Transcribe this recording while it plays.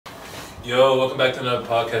Yo, welcome back to another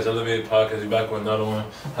podcast, Elevated Podcast. We back with another one.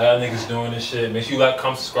 How y'all niggas doing this shit? Make sure you like,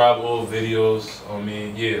 comment, subscribe to old videos.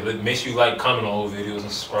 Make sure you like, comment on old videos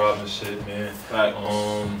and subscribe and shit, man. Right.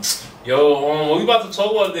 What we about to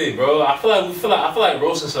talk about today, bro? I feel like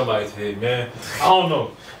roasting somebody today, man. I don't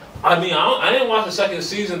know. I mean, I didn't watch the second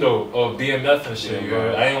season though of BMF and shit.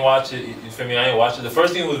 Yeah, I didn't watch it. You feel me? I didn't watch it. The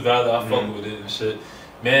first thing was valid. I fucked with it and shit.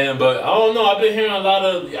 Man, but I don't know. I've been hearing a lot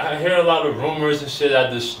of rumors and shit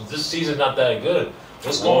that this season's not that good.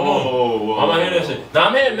 What's going on? I'm not hearing that shit. Now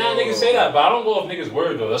I'm hearing mad niggas say that, but I don't go off niggas'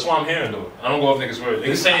 word though. That's what I'm hearing though. I don't go off niggas' word.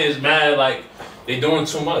 Niggas saying it's mad like they doing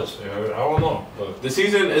too much. I don't know. But the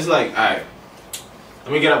season is like, alright.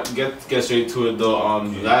 Let me get straight to it though.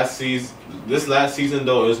 This last season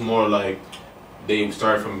though is more like they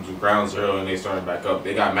started from ground zero and they started back up.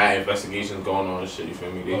 They got mad investigations going on and shit. You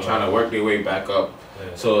feel me? They trying to work their way back up.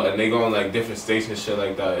 Yeah. So and they go on like different states and shit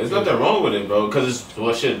like that. There's nothing wrong with it, bro. Cause it's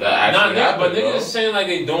what shit that actually happened, but niggas is saying like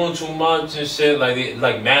they doing too much and shit.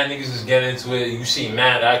 Like mad niggas is getting into it. You see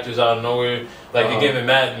mad actors out of nowhere. Like they giving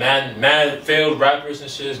mad failed rappers and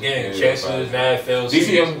shit is getting chances. Mad failed.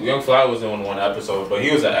 DC Young Fly was in one episode, but he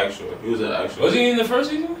was an extra. Was he in the first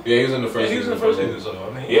season? Yeah, he was in the first. Yeah, he was in the first season. So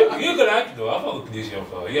I mean, he a good actor though. I fuck with DC Young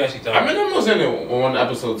Fly. He actually. I was in it one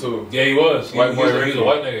episode too. Yeah, he was. White boy Ricky. He was a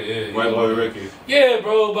white nigga. Yeah, White boy Ricky. Yeah,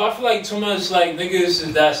 bro. But I feel like too much like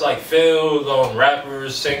niggas that's like failed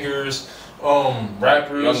rappers, singers,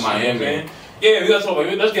 rappers. Young Miami. Yeah, we gotta talk about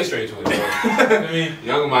it. Let's get straight to it. Bro. I mean,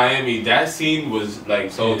 Young Miami, that scene was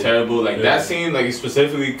like so terrible. Like that scene, like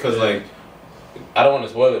specifically because like I don't want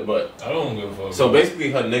to spoil it, but I don't give a fuck. So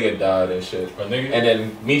basically, her nigga died and shit. Her nigga? And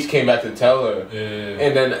then Meech came back to tell her. Yeah.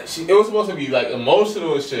 And then it was supposed to be like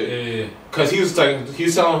emotional and shit. Yeah. Cause he was telling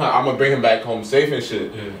her, I'm gonna bring him back home safe and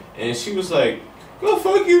shit. Yeah. And she was like, "Yo,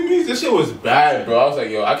 fuck you, Meech. This shit was bad, bro." I was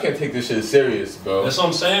like, "Yo, I can't take this shit serious, bro." That's what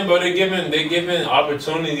I'm saying, bro. They giving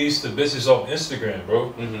opportunities to bitches off Instagram,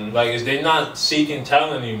 bro. Mm-hmm. Like, they not seeking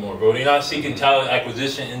talent anymore, bro. They not seeking talent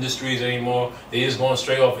acquisition industries anymore. They just going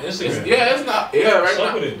straight off Instagram. It's not. Yeah, right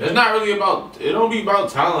now. It's not really about. It don't be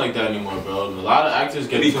about talent like that anymore, bro. A lot of actors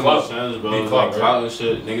get too much chance, bro. Like clout and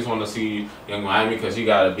shit. Niggas want to see Young Miami because she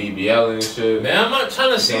got a BBL and shit. Man, I'm not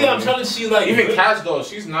trying to see that. I'm trying to see like even Cash though.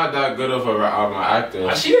 She's not that good of a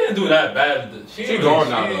actor. She didn't do that bad. She going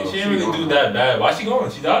now though. She didn't really do that bad. Why she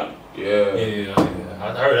going? She died? Yeah.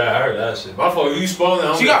 I heard that shit. My fault. You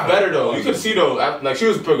spoiling? She got better though. You could see though, like she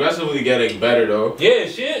was progressively getting better though. Yeah,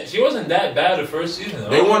 she wasn't that bad the first season.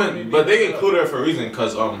 They wanted, but they included her for a reason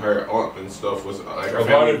because her aunt and stuff was like her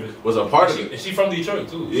family was a part of it. And she from Detroit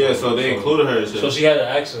too. Yeah, so they included her. So she had an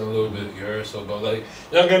accent a little bit. You heard? So, but like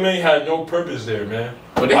Young M.A. had no purpose there, man.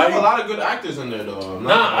 But they have a lot of good actors in there though.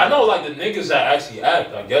 I know like the niggas that actually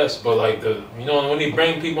act, I guess, but like when they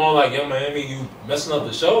bring people on like Young Miami, you messing up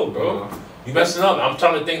the show, bro. You messing up. I'm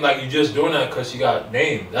trying to think like you just doing that because she got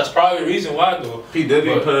named. That's probably the reason why, though. P.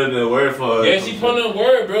 Diddy put in the word for her. Yeah, she put in the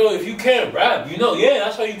word, bro. If you can't rap,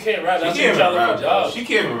 that's why you can't rap. That's why you're trying to look for jobs. She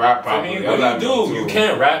can't even rap properly. I mean, what do you do? You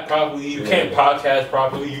can't rap properly. You can't podcast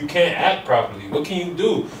properly. You can't act properly. What can you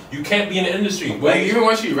do? You can't be in the industry. Like, even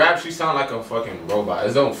when she raps, she sound like a fucking robot.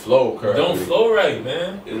 It don't flow correctly. It don't flow right,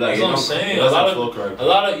 man. That's what I'm saying. A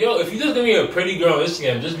lot of if you just gonna be a pretty girl on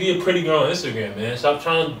Instagram, just be a pretty girl on Instagram, man. Stop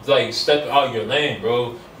trying to like step out your lane,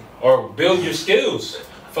 bro, or build your skills.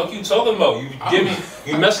 Fuck you talking about?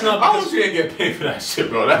 You messing up. I hope she ain't get paid for that shit,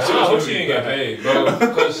 bro. I hope she ain't get paid, bro.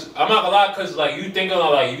 Cause I'm not gonna lie, cause like you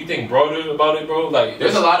think broader about it, bro. Like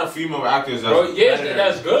there's a lot of female actors.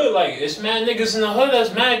 That's good. Like it's mad niggas in the hood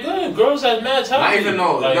that's mad good. Girls that's mad talented.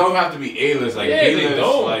 Not even they don't have to be A-list. Like B-list.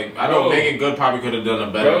 Like I know Megan Good probably could have done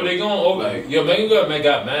a better. Bro, they going over. Like, Megan Good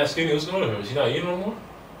got mad skinny. What's going on with her? She not eating no more.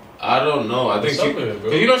 I don't know. I think she,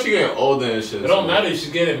 cause she getting older and shit. It don't matter.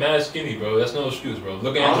 She's getting mad skinny, bro. That's no excuse, bro.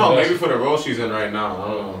 Look at. I don't know. Maybe for the role she's in right now. I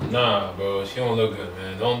don't know. Nah, bro. She don't look good,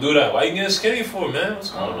 man. Don't do that. Why you getting skinny for, man?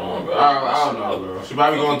 What's going on, bro? I don't know, bro. She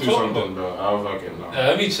probably going through something, bro. I don't fucking know.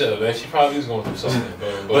 Let me chill, man. She probably is going through something,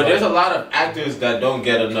 bro. But there's a lot of actors that don't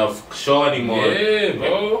get enough show anymore. Yeah,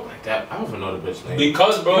 bro. Like that. I don't even know the bitch name.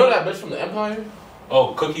 Because, bro. You know that bitch from the Empire?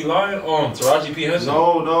 Oh, Cookie Lion? Taraji P. Henson.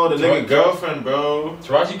 No, the nigga girlfriend, bro.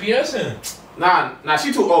 Taraji P. Henson. Nah,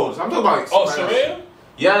 she too old. So I'm talking about. Soraya?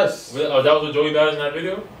 Yes. Oh, that was with Joey Badass in that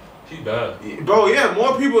video? She bad. Bro, yeah,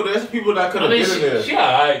 more people. There's people that could have been in there. She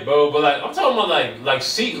alright, bro. But like, I'm talking about like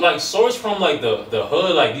source from like the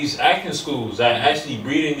hood, like these acting schools that actually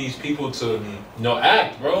breeding these people to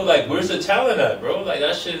act, bro. Like, where's the talent at, bro? Like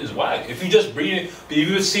that shit is whack. If you just breeding, if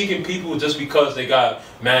you're seeking people just because they got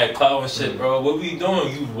mad clout and shit, bro, what we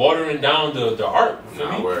doing? You watering down the art.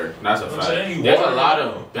 Nah, word. That's a fact. There's a lot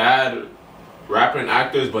of bad rapping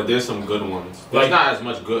actors, but there's some good ones. There's Like, not as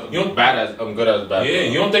much good, good as bad. Yeah,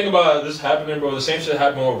 you don't think about this happening, bro. The same shit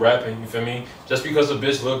happened with rapping. You feel me? Just because a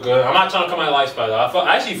bitch look good. I'm not trying to come at Ice Spice.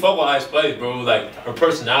 I actually fuck with Ice Spice, bro. Like her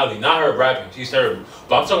personality, not her rapping. She's terrible.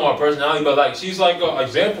 But I'm talking about her personality. But like she's like an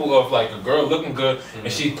example of like a girl looking good,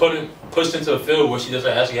 and she's pushed into a field where she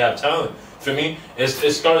doesn't actually have talent. For me, it's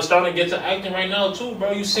starting to get to acting right now too,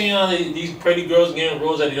 bro. You seeing how these pretty girls getting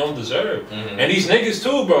roles that they don't deserve, and these niggas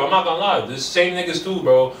too, bro. I'm not gonna lie, this same niggas too,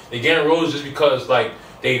 bro. They getting roles just because like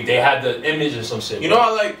they had the image and some shit. You know, I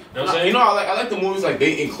like. You know what I'm saying? You know, I like the movies like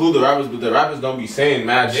they include the rappers, but the rappers don't be saying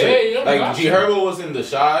mad shit. Yeah, like G Herbo was in The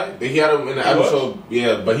Shy. He had him in the episode.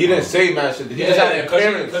 Yeah, but he didn't say mad shit. He just had an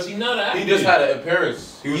appearance. Because he's not an actor. He just had an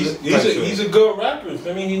appearance. He's a good rapper.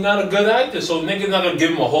 I mean, he's not a good actor, so niggas not gonna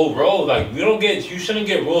give him a whole role. Like you shouldn't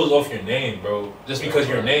get roles off your name, bro. Just because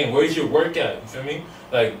your name. Where's your work at? You feel me?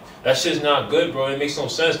 Like that shit's not good, bro. It makes no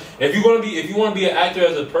sense. If you want to be an actor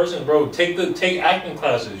as a person, bro, take acting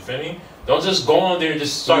classes. You feel me? Don't just go on there and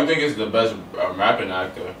just start. So you think it's the best rapping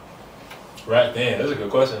actor? Right, damn, that's a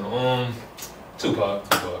good question. Tupac.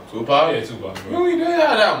 Tupac? Yeah, Tupac. Bro. You really didn't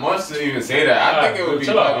have that much to even say that. I think it would be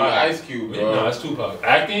Ice Cube, bro. No, it's Tupac.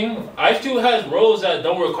 Acting, Ice Cube has roles that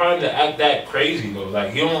don't require him to act that crazy though.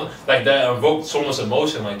 Like he don't like that evoke so much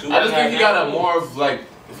emotion. Like Tupac. I just think he got a more of like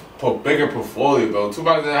bigger portfolio, bro.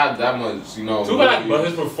 Tupac didn't have that much, you know. Tupac, but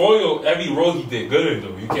his portfolio, every role he did good in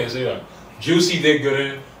though. You can't say that. Juice he did good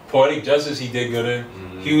in. Poetic Justice he did good in.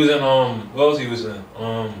 He was in what else he was in?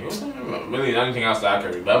 He wasn't really anything else that I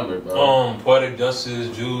can remember, bro. Poetic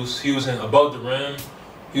Justice, Juice. He was in Above the Rim.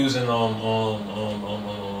 He was in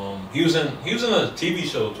he was in a TV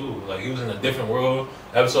show too. Like he was in a Different World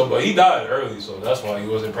episode, but he died early, so that's why he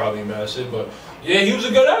wasn't probably in mad shit. But yeah, he was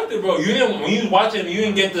a good actor, bro. When you was watching him, you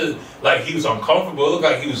didn't get the like he was uncomfortable. It looked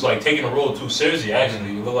like he was like taking the role too seriously.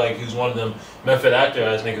 Actually, it looked like he was one of them method actor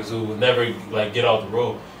ass niggas who would never like get out the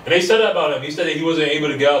role. And they said that about him. He said that he wasn't able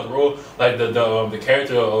to get out the role, like the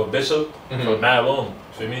character of Bishop for mad long.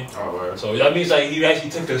 Feel me? Oh, right. So that means like he actually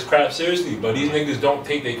took this crap seriously. But these niggas don't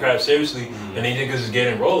take their crap seriously, and these niggas is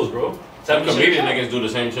getting roles, bro. Some comedian niggas do the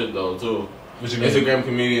same shit though too. Instagram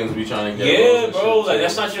comedians be trying to get roles and bro. Like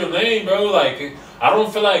that's not your lane, bro. Like I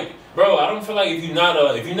don't feel like. Bro, I don't feel like if you're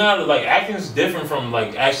not like acting's different from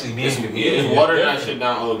like actually being a comedian. It's watering that shit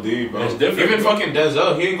down OD, bro. It's different. Even fucking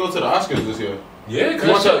Denzel, he didn't go to the Oscars this year. Yeah,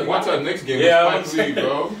 cause he went to a Knicks game. Yeah, Spike Lee,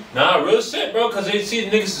 bro. Nah, real shit, bro. Cause they see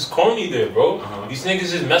the niggas is corny there, bro. These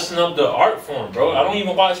niggas is messing up the art form, bro. I don't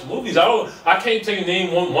even watch movies. I can't tell you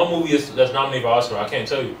name one movie that's nominated for Oscar. I can't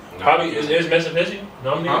tell you. Probably is Emancipation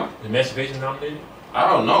nominated? Is Emancipation nominated? I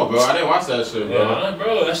don't know, bro. I didn't watch that shit, bro. Yeah,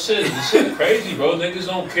 bro, that shit crazy, bro. Niggas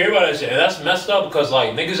don't care about that shit, and that's messed up because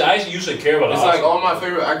like niggas actually used to care about. It's like all my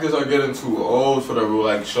favorite actors are getting too old for the role,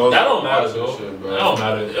 like shows. That don't matter, though. Shit, bro. That don't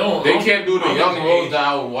matter. They can't do the young roles that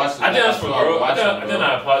I would watch. I think that's for girls. I think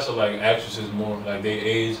that applies to like actresses more, like they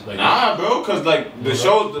age. Like nah, bro, because like the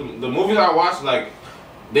shows, the movies I watch, like.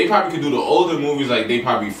 They probably could do the older movies, like they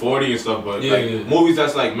probably 40 and stuff, but movies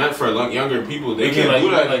that's like meant for younger people, they can't do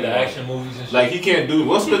that. Like the action movies and shit. Like he can't do,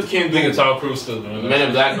 Will Smith can't do Tom Cruise still doing Men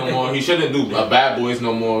in Black no more. He shouldn't do Bad Boys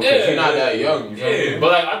no more because he's not that young. Yeah,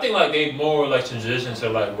 but like I think like they more like transition to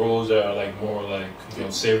like roles that are like more like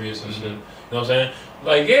serious and shit. You know what I'm saying?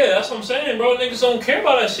 Like, yeah, that's what I'm saying, bro. Niggas don't care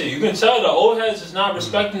about that shit. You can tell the old heads is not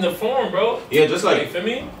respecting the form, bro. Yeah, just like, feel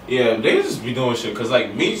me? Yeah, they just be doing shit. Cause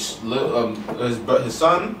like Meech, his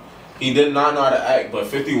son, he did not know how to act, but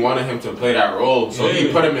 50 wanted him to play that role, so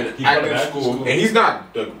he put him in acting school. And he's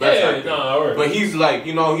not the best actor, but he's like,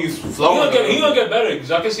 you know, he's flowing. He gonna get better because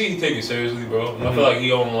I can see he take it seriously, bro. I feel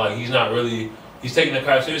like he's not really. He's taking the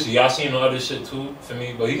crap seriously. Y'all seen the other shit too, for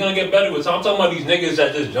me. But he's gonna get better with time. I'm talking about these niggas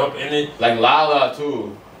that just jump in it. Like Lala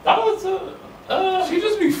too. She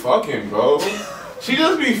just be fucking, bro. She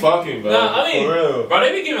just be fucking, bro. Nah, I mean, for real. Bro,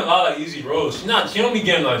 they be giving Lala easy roles. She don't be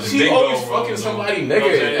getting like the she big always role, fucking somebody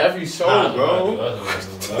nigga in every show, bro.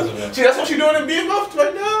 See, that's what she doing in BMF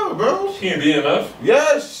right now, bro. She in BMF?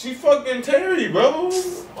 Yes, she fucking Terry, bro.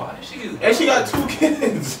 Why is she? And she got 2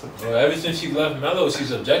 kids. Bro, ever since she left Mello,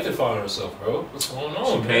 she's objectifying herself, bro. What's going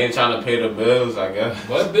on? She trying to pay the bills, I guess.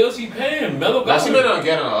 What bills he paying? Mello got. Now she been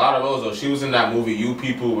getting a lot of roles though. She was in that movie You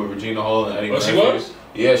People with Regina Hall and Eddie Murphy. She was?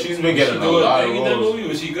 Yeah, she's been getting a lot of roles. That movie?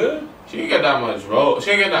 Was she good? She didn't get that much role. She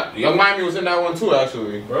didn't get that. Young Miami was in that one too,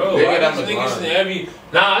 actually. Bro, they get that much line.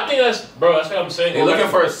 Nah, I think that's what I'm saying. They're looking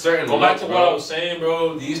for a certain. Go back to what I was saying,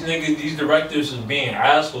 bro. These niggas, these directors is being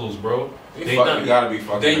assholes, bro. They gotta be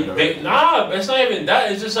fucking. Nah, it's not even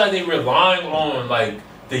that. It's just like they relying on like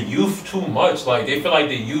the youth too much. Like they feel like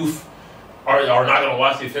the youth are not gonna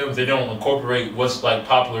watch their films. They don't incorporate what's like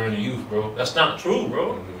popular in the youth, bro. That's not true,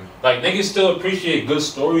 bro. Like niggas still appreciate good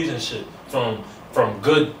stories and shit from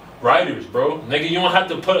good writers, bro. Nigga, you don't have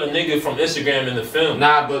to put a nigga from Instagram in the film.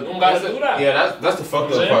 Nah, but you don't gotta do that. Yeah, that's the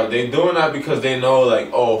fucked up part. They doing that because they know, like,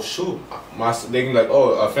 oh shoot, they can be like,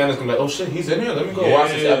 oh, a fan is gonna be like, oh shit, he's in here. Let me go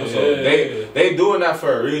watch this episode. They doing that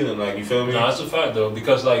for a reason, like, you feel me? No, that's a fact though,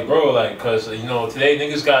 because like, bro, like, cause you know today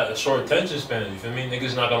niggas got a short attention span. You feel me?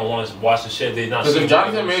 Niggas not gonna want to watch the shit they not. Because if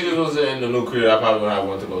Jonathan Majors was in the new career, I probably would have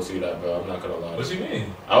wanted to go see that, bro. I'm not gonna lie. What you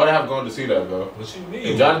mean? I would have gone to see that, bro. What you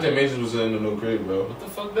mean? If Jonathan Majors was in the new career, bro. What the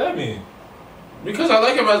fuck that mean? Because I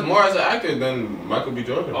like him as more as an actor than Michael B.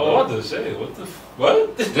 Jordan. Oh, what to say?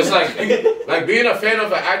 What? Just like being a fan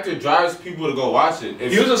of an actor drives people to go watch it.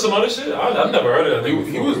 He was in some other shit. I've never heard of that.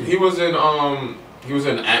 He was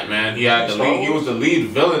in Ant-Man. He had the lead. He was the lead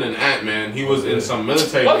villain in Ant-Man. He was in some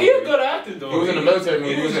military. Well, he a good actor though. He was in a military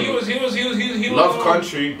movie. He was Love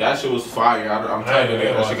Country. That shit was fire. I'm trying to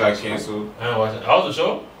get that shit got canceled. I didn't watch it. That was a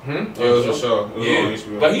show. It was a show. Yeah,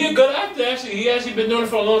 but he a good actor actually. He actually been doing it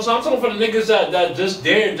for a long time. I'm talking for the niggas that just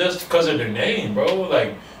there just because of their name, bro.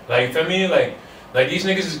 Like for me, like these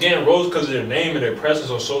niggas is getting roles because of their name and their presence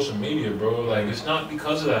on social media, bro. Like it's not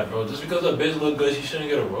because of that, bro. Just because a bitch look good, she shouldn't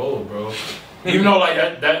get a role, bro. Even though like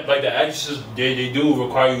that like the actresses they do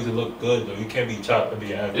require you to look good though. You can't be chopped to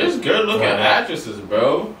be an actor. There's good looking actresses,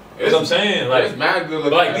 bro. That's what I'm saying. Like, it's mad good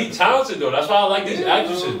looking. Like, be talented though. That's why I like these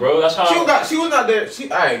actresses, bro. That's how. She was not there.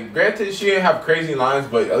 Granted, she didn't have crazy lines,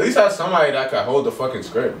 but at least had somebody that could hold the fucking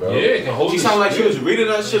script, bro. Yeah, can hold. She sounded like she was reading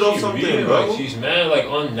that shit off something, bro. Like, she's mad, like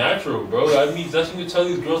unnatural, bro. That means that's when you tell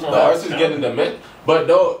these girls don't the have artist is getting the mint. But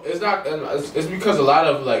though it's not, it's because a lot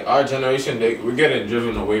of like our generation, we're getting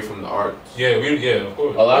driven away from the arts. Yeah, of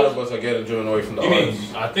course. A lot of us are getting driven away from the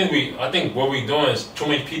arts. I think what we're doing is too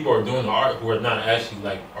many people are doing the art who are not actually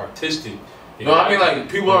like artistic. No, I mean like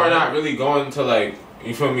people are not really going to like,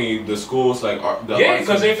 you feel me, the schools like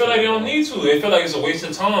because they feel like they don't need to. They feel like it's a waste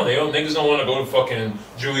of time. Niggas don't want to go to fucking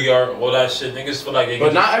Juilliard, all that shit. Niggas feel like they.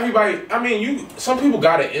 But not everybody. I mean, some people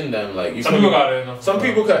got it in them. Like some people got it in them. Some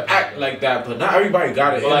people could act like that, but not everybody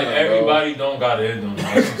got it in them. Like everybody don't got it in them.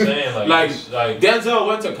 That's what I'm saying. Like Denzel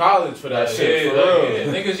went to college for that shit. For real. Yeah.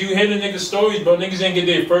 Niggas, you hear the niggas stories, bro. Niggas didn't get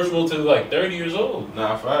their first role till like 30 years old.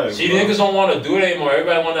 Nah, facts. See, niggas don't want to do it anymore.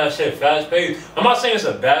 Everybody want that shit fast paced. I'm not saying it's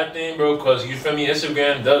a bad thing, bro, because you feel me.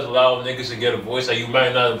 Instagram does allow niggas to get a voice that you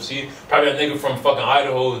might not see. Probably a nigga from fucking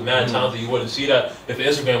Idaho is mad talented. You wouldn't see that if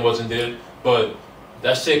Instagram wasn't there. But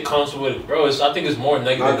that shit comes with it, bro. I think it's more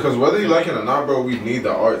negative. Because whether you like it or not, bro, we need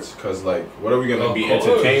the arts. Because like, what are we gonna be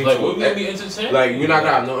entertained? Like, what we gonna be entertained? Like, we're not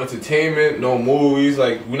gonna have no entertainment, no movies.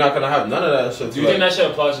 Like, we're not gonna have none of that shit. Do you think that shit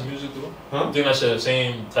applies to music though? Huh? You think that shit, the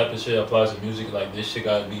same type of shit applies to music? Like, this shit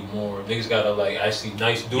gotta be more. Niggas gotta like actually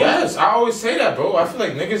nice do it. Yes, I always say that, bro. I feel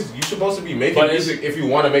like niggas, you supposed to be making music if you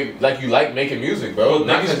want to make, like, you like making music, bro.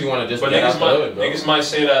 Not because you want to just get out the hood, bro. Niggas might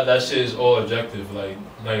say that shit is all objective. Like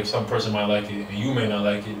some person might like it and you may not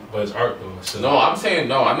like it, but it's art though. So. No, I'm saying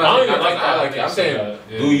no. I'm not saying I like it. I'm saying,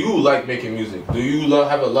 do you like making music? Do you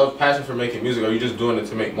have a passion for making music, or are you just doing it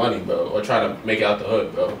to make money, bro, or trying to make it out the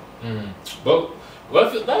hood, bro? But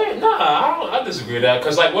what if I disagree with that.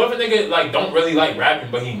 Cause like, what if a nigga like don't really like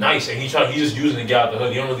rapping, but he nice and he just using to get out the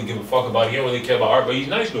hood. He don't really give a fuck about it. He don't really care about art, but he's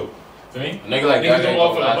nice though. For me, a nigga like niggas that don't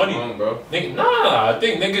offer the money, long, bro. I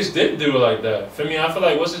think niggas did do it like that. For me, I feel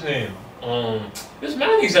like what's his name? There's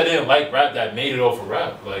many niggas that didn't like rap that made it off of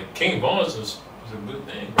rap. Like King Von was a good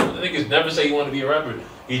thing, bro. The niggas never say he wanted to be a rapper.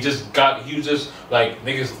 He was just like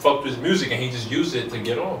niggas fucked with his music and he just used it to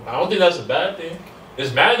get on. I don't think that's a bad thing.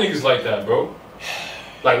 There's mad niggas like that, bro.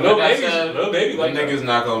 Like Lil Baby like niggas that.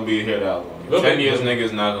 Not gonna be here that long. 10 years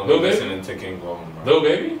niggas not gonna be listening to King Von, bro. Lil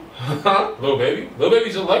Baby? Lil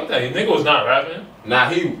Baby just like that. He nigga was not rapping. Nah,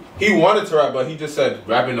 he wanted to rap, but he just said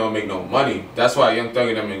rapping don't make no money. That's why Young Thug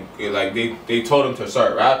and them, like, they told him to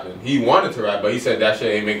start rapping. He wanted to rap, but he said that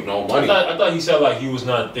shit ain't make no money. I thought he said like he was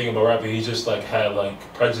not thinking about rapping. He just like had like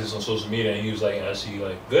prejudice on social media, and he was like actually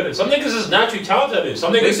like good at it. Some niggas is naturally talented at it.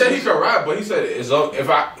 Some niggas. They said he could rap, but he said he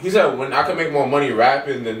said when I could make more money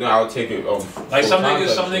rapping, then I'll take it. Like some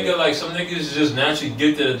niggas just naturally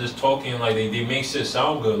gifted at just talking. Like they make shit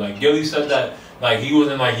sound good. Like Gilly said that. Like he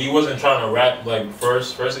wasn't trying to rap like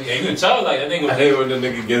first. And you can tell like that nigga. I hate when the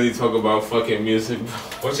nigga Gilly talk about fucking music, bro.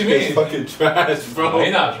 What you mean? It's fucking trash, bro. He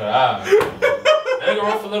not trash. That nigga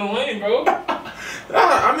wrote for Lil Wayne, bro.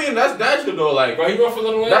 I mean, that's natural though. Like, bro, he wrote for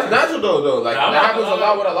Lil Wayne. That's natural though. Like, that happens a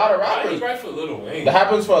lot with a lot of rappers. He write for Lil Wayne. That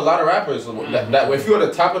happens for a lot of rappers. That if you're at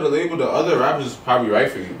the top of the label, the other rappers is probably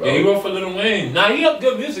right for you, bro. Yeah, he wrote for Lil Wayne. Nah, he got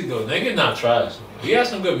good music though. Nigga, not trash. He has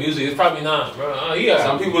some good music. It's probably not, bro.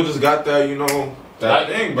 Some people just got that, you know. That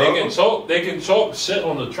thing, bro. They can talk shit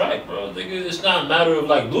on the track, bro. Nigga, it's not a matter of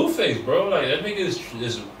like Blueface, bro. Like that nigga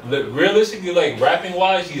is realistically like rapping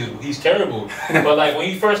wise, he's terrible. But like when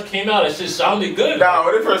he first came out, it just sounded good. Nah,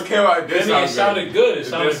 when it first came out, it sounded good. It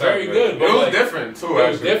sounded very good. But it was different too.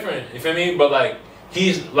 It was different. You feel me? But like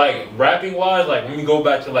he's like rapping wise, like when you go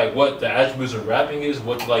back to like what the attributes of rapping is,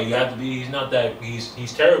 what like you have to be. He's not that.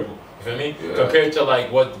 He's terrible. You feel me? Yeah. Compared to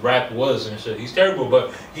like what rap was and shit. He's terrible,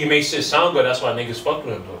 but he makes shit sound good. That's why niggas fuck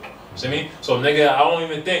with him though. See me? So nigga, I don't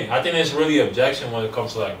even think. I think there's really objection when it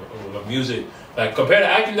comes to like music. Like compared to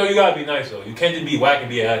acting though, you gotta be nice though. You can't just be whack and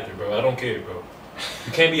be an actor, bro. I don't care, bro.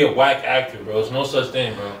 You can't be a whack actor, bro. There's no such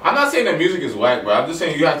thing, bro. I'm not saying that music is whack, bro. I'm just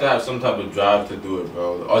saying you have to have some type of drive to do it,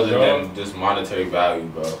 bro. Other than just monetary value,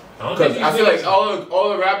 bro. Because I feel like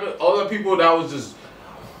all the people that was just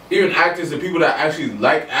even actors, the people that actually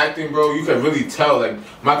like acting, bro, you can really tell. Like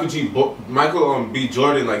Michael B.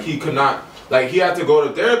 Jordan, like he could not, like he had to go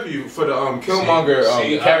to therapy for the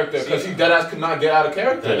Killmonger character because he deadass could not get out of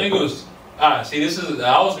character. That nigga was see. This is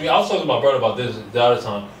I was talking to my brother about this the other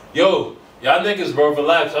time. Yo. Y'all niggas, bro,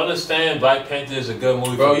 relax. Understand Black Panther is a good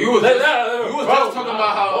movie. Bro, you was just talking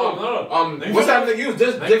about how what's that nigga? You was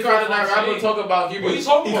just dick riding that rapper talking about he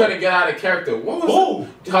couldn't get out of character. What was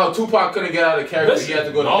it? How Tupac couldn't get out of character? He had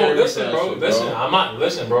to go to therapy.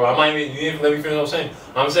 Listen, bro. I might even you didn't let me finish what I'm saying.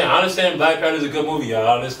 I'm saying I understand Black Panther is a good movie, y'all.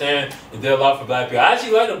 I understand it did a lot for Black Panther. I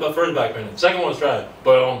actually liked the first Black Panther. The second one was trash,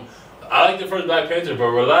 but I like the first Black Panther. But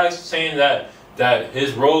relax, saying that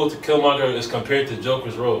his role to Killmonger is compared to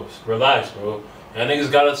Joker's roles. Relax, bro. That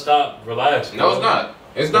niggas gotta stop. Relax, bro. No, it's not.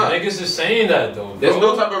 It's not. Niggas is saying that though, bro. There's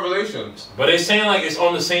no type of relations. But they saying like it's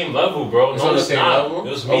on the same level, bro. It's on the same level?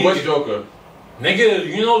 What's Joker? Nigga,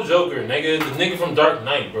 you know Joker. Nigga, the nigga from Dark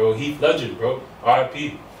Knight, bro. Heath Ledger, bro.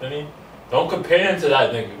 R.I.P. Feel me? Don't compare him to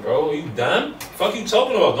that nigga, bro. You done? Fuck you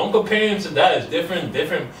talking about? Don't compare him to that. It's different.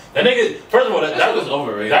 That nigga, first of all, that was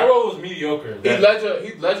overrated. That role was mediocre. Heath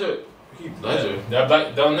Ledger. That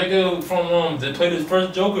nigga from that played his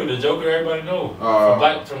first Joker, the Joker everybody know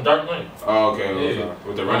from Dark Knight. Oh, okay. Yeah.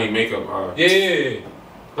 With the running makeup. Yeah.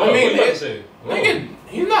 I mean, nigga,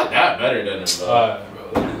 he's not that better than him, bro.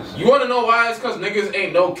 You wanna know why? It's cause niggas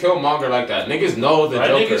ain't no Killmonger like that. Niggas know the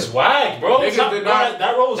Joker. Niggas whack, bro. Niggas did not.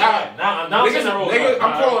 That role's whack. I'm saying that role's whack.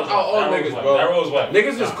 I'm calling out all niggas, bro. That role's whack.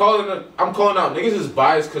 Niggas is I'm calling out. Niggas is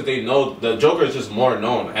biased cause they know the Joker is just more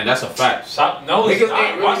known, and that's a fact. No, niggas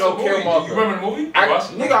ain't really no Killmonger. You remember the movie?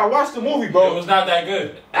 Nigga, I watched the movie, bro. It was not that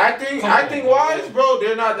good. Acting wise, bro,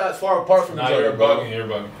 they're not that far apart from each other, bro. You're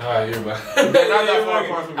bugging. Alright, you're bugging. They're not that far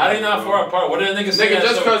apart from each other. I think not far apart. What did the niggas say? Nigga,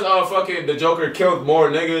 just cause fucking the Joker killed more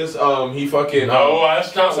niggas, he fucking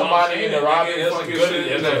that's not somebody in the Robin.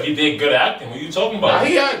 He did good acting. What are you talking about? Nah,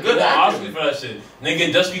 he had good acting. Oscar for that shit,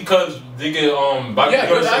 nigga. Just because nigga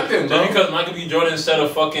good acting, bro. Just because Michael B. Jordan said a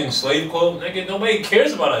fucking slave quote, nigga. Nobody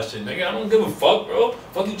cares about that shit, nigga. I don't give a fuck, bro.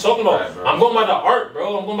 Fuck you talking about? Right, I'm going by the art,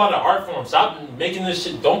 bro. I'm going by the art form. Stop making this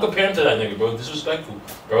shit. Don't compare him to that nigga, bro. Disrespectful,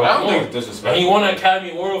 bro. I don't think it's disrespectful. And he won an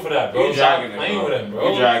Academy Award for that, bro. Stop playing with him,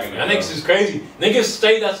 bro. That niggas is crazy. Niggas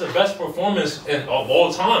say that's the best performance of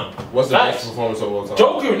all time. What's the best performance of all time?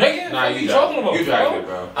 Joker, nigga. Nah, you talking about? You dragged it,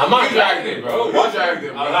 bro. I'm not dragged it, bro. You dragged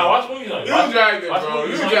it, bro. I watch movies like that. You dragged it, bro.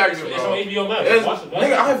 You dragged it, bro. It's on HBO Max.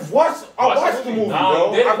 Nigga, I watched the movie,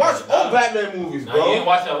 bro. I watched all Batman movies, bro. You didn't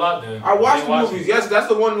watch it a lot, then. I watched the movies. Yes, that's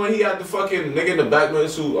the one when he had the fucking nigga in the Batman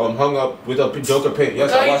suit hung up with a Joker paint.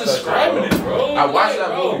 Yes, I watched that, bro. I watched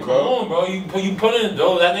that movie, bro. Come on, bro. You put in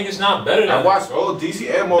though. That nigga's not better than I watched all DC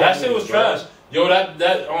and Marvel. That shit was trash. Yo, that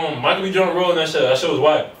Michael B. Jordan role in that shit was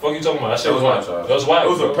whack. Fuck you talking about? That shit was whack. It was whack. It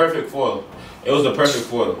was a perfect foil. It was the perfect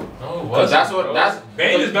foil. No, because that's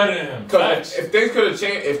Bane is better than him. Because if things could have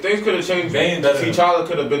changed, T'Challa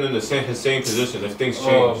could have been in his same position. If things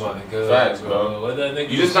changed, oh my god, facts, bro. What that nigga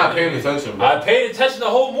you just not paying attention, bro. I paid attention to the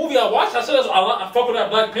whole movie. I watched. I said I fuck with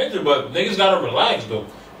that Black Panther, but niggas gotta relax though.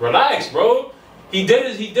 Relax, bro. He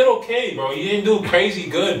did okay, bro. He didn't do crazy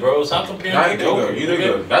good, bro. Stop comparing to Joker. He did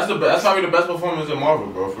good. That's probably the best performance in Marvel,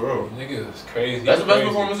 bro. For real. Nigga, it's crazy. That's the best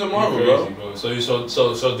performance in Marvel, bro. So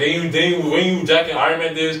then when you Jack and Iron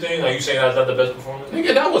Man did his thing, are you saying that's not the best performance?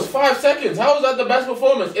 Nigga, that was 5 seconds. How is that the best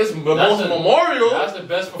performance? It's the most memorial. That's the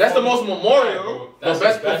best. That's the most memorial. The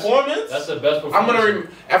best performance. That's the best performance.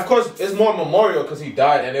 Of course, it's more memorial because he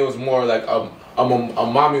died, and it was more like a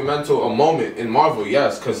monumental moment in Marvel.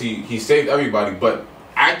 Yes, because he saved everybody, but.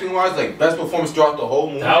 acting wise, like best performance throughout the whole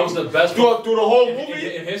movie. That was the best through the whole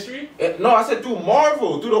movie in history. No, I said through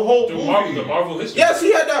Marvel, through the whole movie. The Marvel history. Yes,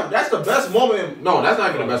 he had that. That's the best moment. No, that's not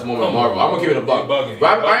even the best moment in Marvel. I'm gonna give it a buck.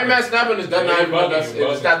 Iron Man snapping is not even the best.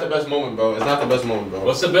 It's not the best moment, bro. It's not the best moment, bro.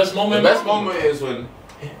 What's the best moment? The best moment is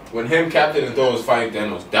when him, Captain, and Thor was fighting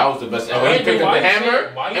Thanos. That was the best. And when he picked up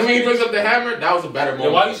the hammer, that was a better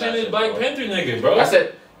moment. Why you saying this Black Panther nigga, bro? I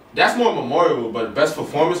said that's more memorable, but best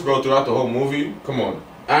performance, bro, throughout the whole movie. Come on.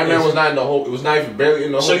 Iron Man was not in the whole. It was not even barely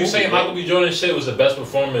in the whole. So you saying Michael B. Jordan shit was the best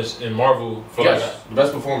performance in Marvel? For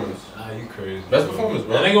best performance. Ah, you crazy. Best performance,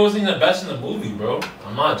 bro. That nigga wasn't even the best in the movie, bro.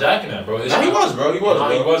 I'm not jacking that, bro. He was, bro. He was.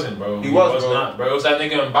 Nah, he wasn't, bro. He was not, bro. It was that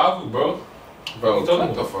nigga M'Baku, bro. Bro,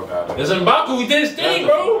 get the fuck out of here. It's M'Baku. He did his thing,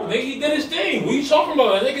 bro. Nigga, he did his thing. What you talking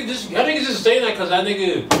about? That nigga just saying that because that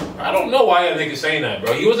nigga. I don't know why that nigga saying that,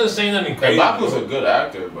 bro. He wasn't saying nothing crazy. M'Baku's a good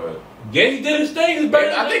actor, but yeah, he did his thing. He's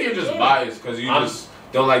better. I think you're just biased because you just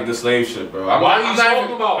don't like the slave shit, bro. I'm not even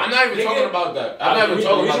talking about that. I'm not even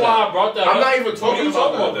talking about that. I'm not even talking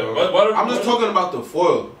about that, bro. I'm just talking about the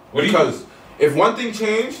foil. Because if one thing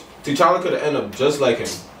changed, T'Challa could have ended up just like him.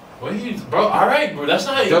 What are you, bro? All right, bro. That's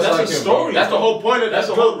not. That's like a story. That's the whole point of that's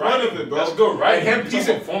the whole point of it, bro. That's good, right? And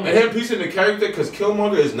him piecing the character because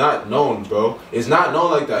Killmonger is not known, bro. It's not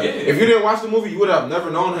known like that. Yeah. If you didn't watch the movie, you would have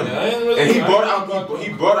never known him. And he brought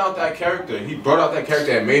out that character. He brought out that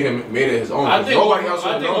character and made it his own. I think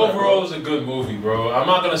overall it was a good movie, bro. I'm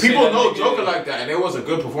not gonna say people know Joker like that, and it was a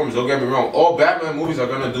good performance. Don't get me wrong. All Batman movies are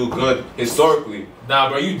gonna do good historically. Nah,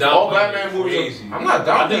 bro, you downplaying. All Batman movies. I'm not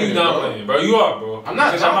downplaying. I think you downplaying, bro. You are, bro. I'm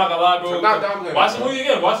not gonna lie, bro. I'm not downplaying. Watch the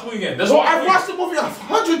movie again. That's why I've watched the movie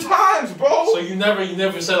 100 times, bro. So you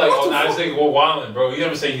never said like, oh, nah, this nigga was wildin', bro. You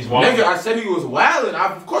never say he's wildin'. Nigga, I said he was wildin'.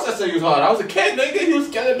 Of course I said he was hard. I was a kid, nigga. He was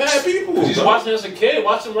killing mad people. He's watching as a kid.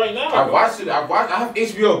 Watch him right now. I watched it. I have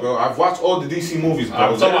HBO, bro. I've watched all the DC movies, bro.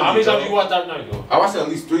 I'm talking about how many times you watched Dark Knight, though? I watched it at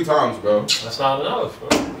least 3 times, bro. That's not enough, bro.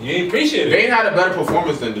 You ain't appreciate it. Bane had a better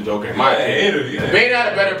performance than the Joker. Bane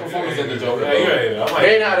had a better performance than the Joker.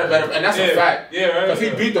 Bane had a better, and that's a fact. Yeah, right. Because he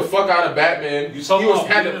beat the fuck out of Batman. He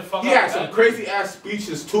had some crazy ass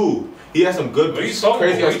speeches too. He had some good crazy ass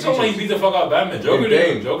speeches. You talking about he beat the fuck out of Batman? Joker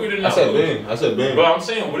did not. I said Bane. But I'm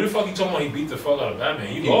saying, what the fuck you talking about he beat the fuck out of Batman?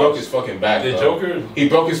 He broke his fucking back. The Joker. He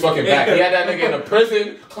broke his fucking back. He had that nigga in a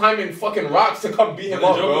prison climbing fucking rocks to come beat him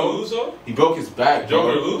up, bro. He broke his back.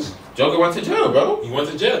 Joker lose? Joker went to jail, bro. He went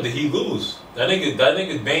to jail. Did he lose? That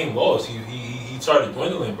nigga Bane lost. He started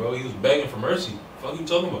dwindling, bro. He was begging for mercy. What the fuck you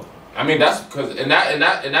talking about? I mean, that's because in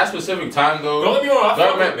that specific time though. Don't let me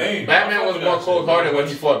wrong. Batman was more cold-hearted when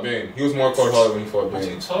he fought Bane. He was more cold-hearted when he fought Bane. What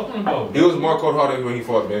are you talking about? He was more cold-hearted when he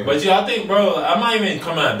fought Bane. But yeah, I think, bro, I'm not even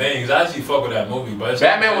coming at Bane because I actually fuck with that movie. But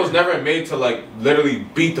Batman was never made to like literally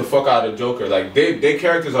beat the fuck out of Joker. Like their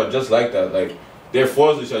characters are just like that. Like they're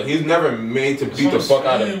foils each other. He's never made to beat the fuck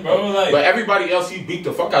out of him. Bro, like, but everybody else he beat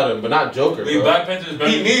the fuck out of him, but not Joker. Bro. Black Panther's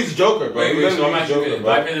better. He needs Joker, bro. So I'm actually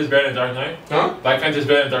Black Panther's better than Dark Knight? Huh? Black Panther's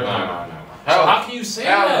better than Dark Knight. No. So how can you say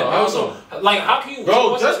that, bro? So, like, how can you...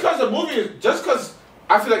 Bro, just because the movie is... Just because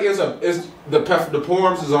I feel like the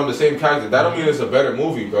performance is on the same character, that don't mean it's a better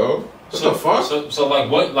movie, bro. What the fuck? So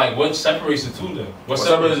what separates the two then? What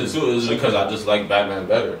separates the two is because I just like Batman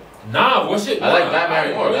better. Nah, what's it? I like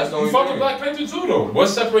Batman more. That's the only thing. You fucking Black Panther too, though. What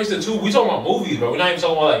separates the two? We talking about movies, bro. We're not even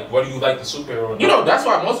talking about like whether you like the superhero or not. You know, that's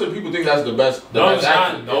why most of the people think that's the best. No, it's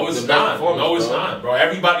not. No, it's not, bro.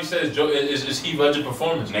 Everybody says it's Heath Ledger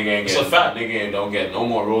performance. It's a fact. Nigga don't get no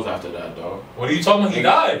more roles after that, dog. What are you talking about? He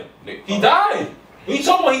died. He died. What you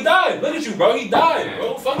talking about? He died. Look at you, bro. He died, bro.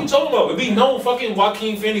 What the fuck you talking about? It be no fucking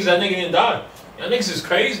Joaquin Phoenix. That nigga didn't die. That niggas is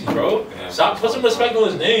crazy, bro. Stop. Put some respect on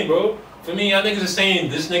his name, bro. For me, y'all niggas is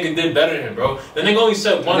saying this nigga did better than him, bro. The nigga only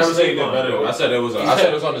said one slave line, bro. I said it was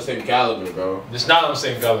on the same caliber, bro. It's not on the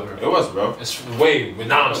same caliber. It was, bro. It's way, but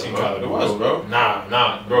not on the same caliber. It was, bro. Nah,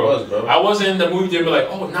 bro. It was, bro. I wasn't in the movie theater, like,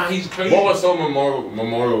 oh, nah, he's crazy. What was so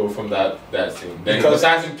memorable from that scene?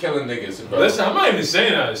 Besides him killing niggas, bro. Listen, I'm not even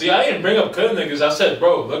saying that. See, I didn't bring up killing niggas. I said,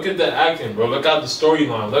 bro, look at the acting, bro. Look at the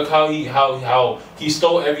storyline. Look how he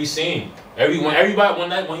stole every scene. When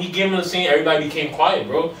he gave him the scene, everybody became quiet,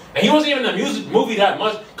 bro. And he wasn't even in the movie that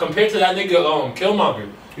much compared to that nigga Killmonger.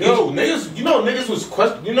 Niggas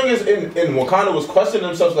in Wakanda was questioning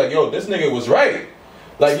themselves like, yo, this nigga was right.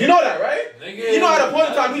 Like, you know that, right? Nigga, you know at a point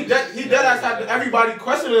in time, he dead ass had everybody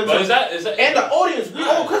questioning himself. But is that and the audience, we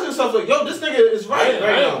all question ourselves like, yo, this nigga is right now.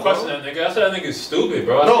 I didn't question that nigga. I said that nigga's stupid,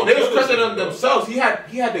 bro. No, they was questioning themselves. He had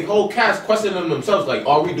the whole cast questioning themselves like,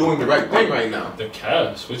 are we doing the right thing right now? The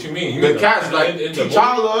cast? What you mean? The cast, like,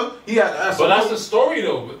 T'Challa, he had... But that's the story,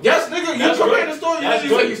 though. Yes, nigga, you compared the story. You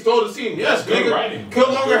said he stole the scene. Yes, nigga.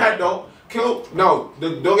 Killmonger had no...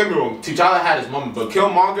 don't get me wrong. T'Challa had his moment, but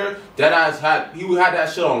Killmonger, Deadass had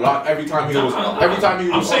that shit on lock every time he was on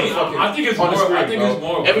the screen. I think it's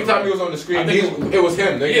more. Every time he was on the screen, it was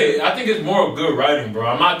him. Nigga. Yeah, I think it's more of good writing, bro.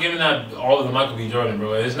 I'm not giving that all of the Michael B. Jordan,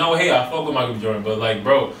 bro. There's no hate. I fuck with Michael B. Jordan, but like,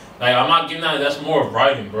 bro. Like, I'm not giving that. That's more of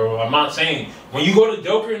writing, bro. I'm not saying when you go to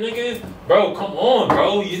Joker, nigga, bro. Come on,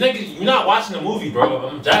 bro. You niggas, you're not watching the movie, bro.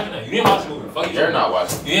 I'm jacking that. You didn't watch the movie. Fuck you. You're not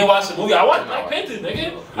watching. You didn't watch the movie. I watched Black Panther,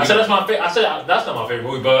 nigga. I said that's my favorite. I said that's not my favorite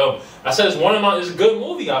movie, but I said it's a good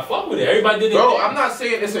movie. I fuck with it. Everybody did it. Bro, I'm not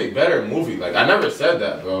saying it's a better movie. Like, I never said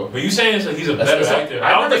that, bro. But you saying he's a better actor.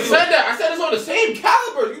 I never said that. I said it's on the same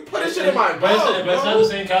caliber. You put this shit in my mouth, but it's not the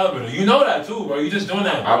same caliber. You know that too, bro. You just doing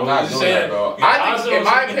that, bro. I'm not doing that, bro. I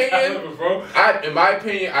think, in my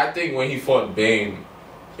opinion, I think when he fought Bane,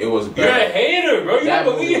 it was better. You're a hater, bro. You don't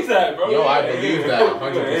believe that, bro. Yo, I believe that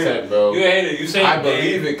 100%, bro. You're a hater. You saying I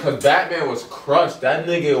believe it because Batman was crushed. That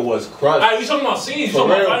nigga was crushed. Alright, you talking about scenes? You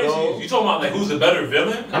talking about fighting scenes? You talking about like who's the better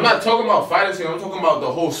villain? I'm not talking about fighting scenes. I'm talking about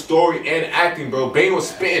the whole story and acting, bro. Bane was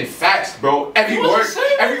spitting facts, bro. Every word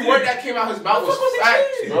that came out his mouth was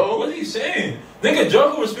facts, bro. What are you saying? Nigga,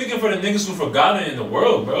 Joker was speaking for the niggas who forgotten in the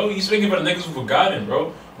world, bro. He's speaking for the niggas who forgotten,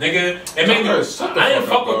 bro. Nigga, it made me. I didn't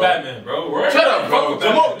fuck with Batman, bro. Shut up, bro.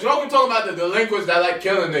 Joker talking about the delinquents that like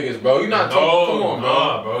killing niggas, bro. You not talking. Come on, bro.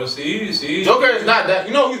 Nah, bro. See. Joker is not that.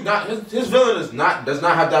 You know he's not. His villain does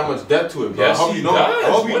not have that much depth to it, bro. Yes, I hope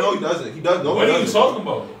you know he doesn't. He does. What are you talking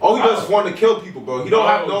about? All he does is want to kill people, bro. He don't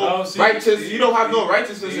have no righteous. You don't have no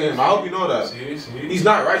righteousness in him. I hope you know that. He's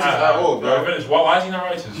not righteous at all, bro. Why is he not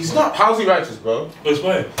righteous? He's not. How's he righteous, bro?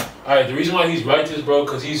 Explain. Alright, the reason why he's righteous, bro,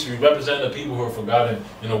 because he's representing the people who are forgotten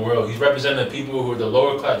in the world. He's representing the people who are the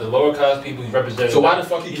lower class people. He's representing. So why the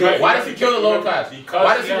fuck he kill? Why does he kill the lower class? Because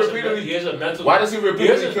why does he repeatedly? He has a mental. Why does he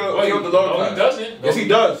repeatedly kill the lower class? No, he doesn't. Yes, he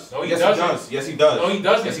does. No, he doesn't. Yes, he does. No, he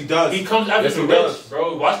doesn't. Yes, he does. He comes after the rich,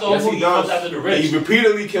 bro. Watch the whole movie. He comes after the rich. He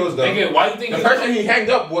repeatedly kills them. Nigga, why do you think the person he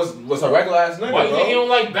hanged up was a regular ass nigga, why do you think he bro? don't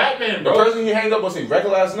like Batman, bro? The person he hanged up was a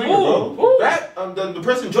regular ass nigga, bro. The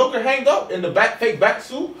person Joker hanged up in the fake bat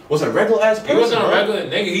suit was a regular ass person. He wasn't a regular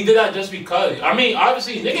nigga. He did that just because. I mean,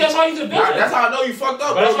 obviously, nigga, that's why he's a villain. That's how I know you fucked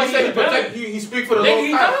up, bro. That's why he speak for the lower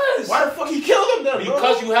class. Why the fuck he killed him then, bro?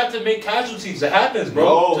 Because you have to make casualties. It happens,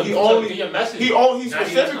 bro. He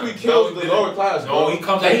specifically kills the lower class, bro. No, he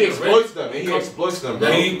comes after he exploits them. He exploits them,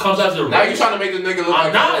 bro. He comes after the now you trying to make the nigga look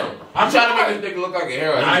like a hero. I'm trying to make this nigga look like a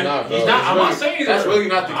hero. He's not, bro. He's not. I'm not saying he's a hero. That's really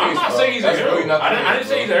not the case. I'm not saying he's a hero. I didn't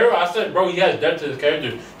say he's a hero. I said, bro, he has depth to his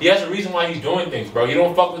character. He has a reason why he's doing things, bro. He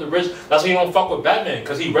don't fuck with the rich. That's why he don't fuck with Batman,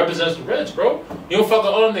 because he represents the rich, bro. You don't fuck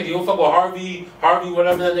with other nigga. You don't fuck with Harvey,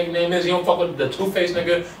 whatever that nigga name is. You don't fuck with the Two-Face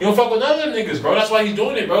nigga. You don't fuck with none of them niggas, bro. That's why he's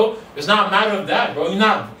doing it, bro. It's not a matter of that, bro. You're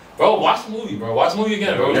not. Bro, watch the movie, bro. Watch the movie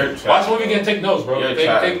again, bro. Watch the movie again. Take notes, bro.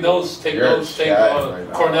 Take notes. Take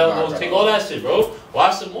Cornell notes. Take all that shit, bro.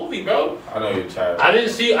 Watch the movie, bro. I know you're tired.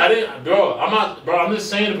 Bro. I'm just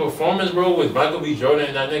saying the performance, bro, with Michael B. Jordan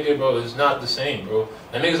and that nigga, bro, is not the same, bro.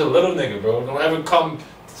 That nigga's a little nigga, bro. Don't ever come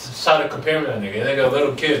try to compare me to that nigga. That nigga a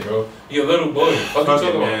little kid, bro. He a little boy. Fuck you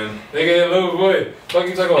talking about? Nigga a little boy. Fuck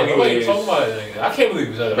you talking about? Nobody talking about it, nigga. I can't believe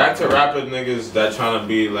you said that. Back to rapper niggas that trying to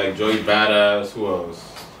be like Joey Badass. Who else?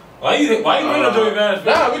 Why you bringing up Joey Badass?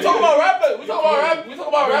 Nah, we talking about rappers. We talking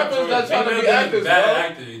about rappers that trying to be actors,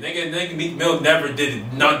 bad actors. Nigga, Meek Mill never did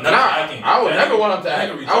it. None acting. I would never want him to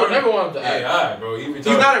act. I would never want him to act. Yeah, alright, bro. He's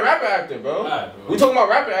not a rapper actor, bro. We talking about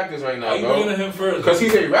rapper actors right now, bro. You going to him first? Because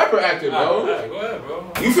he's a rapper actor, bro. Alright, go ahead,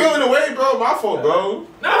 bro. You feeling the way, bro? My fault, bro.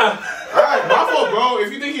 Nah. Alright, my fault, bro.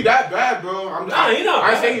 If you think he that bad, bro, he not.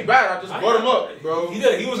 I ain't saying he bad. I just brought him up, bro.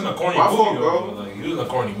 He was in a corny movie, bro. He was in a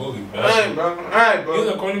corny movie, bro. Alright, bro. He was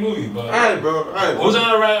in a corny movie, but. Alright, bro. Who's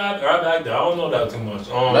on a rap actor? I don't know that too much.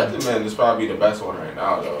 Method Man is probably the best one right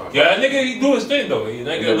now, though. Yeah, that nigga, he do his thing, though. He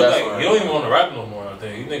don't even want to rap no more, I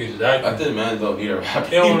think. He nigga just acting. Method Man don't need to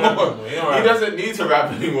rap anymore. He doesn't need to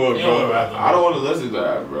rap anymore, bro. I don't want to listen to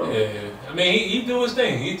that, bro. Yeah. I mean, he do his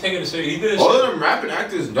thing. He taking it serious. He did his all shit. of them rapping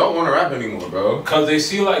actors don't want to rap anymore, bro. Because they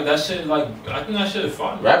see, like, that shit, like, I think that shit is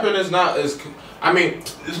fun. Rapping is not as... I mean,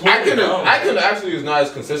 acting actually is not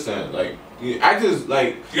as consistent. Like, actors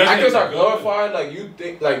are glorified. Like you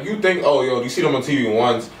think, oh, yo, you see them on TV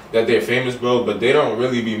once that they're famous, bro, but they don't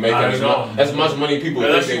really be making as much money people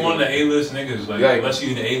unless think you one of the A-list niggas. Like, unless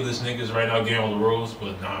you the A-list niggas right now getting all the roles,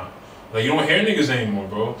 but nah. Like, you don't hear niggas anymore,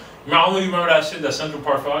 bro. I only remember that shit, that Central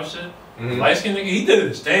Park 5 shit. Mm-hmm. Light skin nigga, he did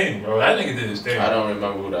his thing, bro. That nigga did his thing. I don't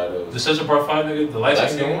remember who that is. The Central Park 5 nigga, the light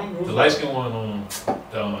skin one? The light skin one,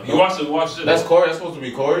 you watch it. That's Corey? That's supposed to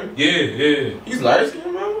be Corey? Yeah. He's light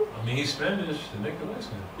skin, bro? I mean, he's Spanish. The nigga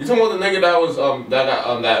listen. You talking about the nigga that was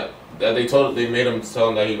that they made him tell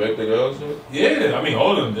him that he raped the girl? Shit? Yeah, I mean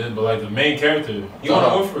all of them did, but like the main character, you wanna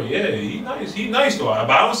go for it? Yeah, he nice though. But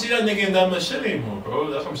I don't see that nigga in that much shit anymore, bro.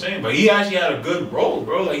 That's what I'm saying. But he actually had a good role,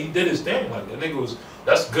 bro. Like he did his thing. Like that nigga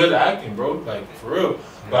that's good acting, bro. Like for real.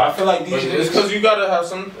 But I feel like these. It's because you gotta have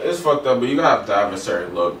some. It's fucked up, but you gotta have to have a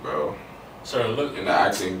certain look, bro. Certain look in the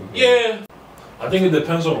acting. Yeah. I think it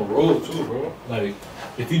depends on the role too, bro. Like,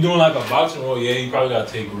 if you're doing like a boxing role, yeah, you probably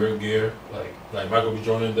gotta take real gear, like Michael B.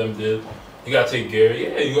 Jordan and them did. You gotta take gear,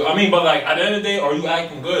 yeah. I mean, but like at the end of the day, are you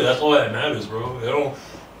acting good? That's all that matters, bro.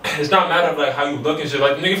 It's not matter of like how you look and shit.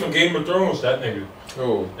 Like the nigga from Game of Thrones, that nigga.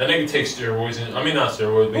 Oh. That nigga takes steroids and I mean not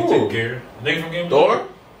steroids, but he take gear. The nigga from Game of Thor?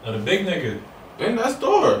 No, the big nigga. Then that's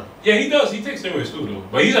Thor. Yeah, he does. He takes steroids too, though.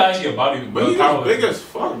 But he's actually a body. But he's big as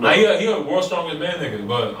fuck, bro. Nah, he a world's strongest man, nigga.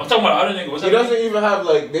 But I'm talking about other nigga. What's he that? Doesn't even have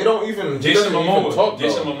like they don't even. Jason Momoa.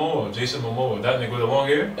 Jason Momoa. That nigga with the long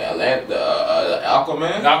hair.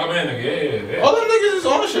 Aquaman. Aquaman, nigga. Yeah. All them niggas is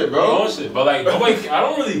on shit, bro. On shit, but like nobody. I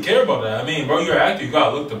don't really care about that. I mean, bro, you're an actor. You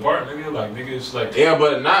gotta look the part, nigga. Like niggas, like. Yeah,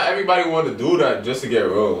 but not everybody want to do that just to get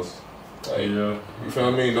roles. Like, yeah. You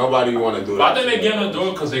feel me? Nobody want to do that. I think they get in the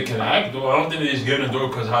door because they can act, though. I don't think they just get in the door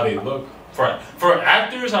because how they look. For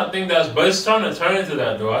actors, I think that's... But it's starting to turn into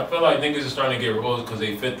that, though. I feel like niggas are starting to get roles because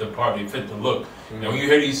they fit the part, they fit the look. Mm-hmm. And when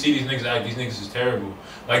you see these niggas act, these niggas is terrible.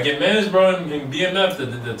 Like, your man's, bro, in BMF,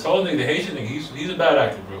 the tall nigga, the Haitian nigga, he's a bad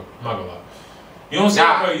actor, bro. I'm not gonna lie. You don't see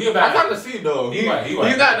him, bro. He a bad actor. I kind of see, though. He's not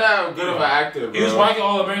that good of an actor, bro. He was whacking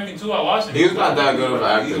All-American, too. I watched him. He's not that good of an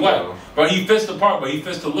actor, bro. But he fits the part, but he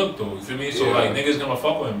fits the look, though. You feel me? So, like, niggas gonna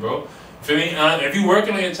fuck with him, bro. You feel me? If you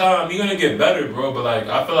working on your time, you're gonna get better, bro. But, like,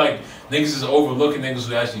 I feel like niggas is overlooking niggas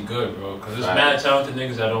who actually good, bro. Because there's mad talented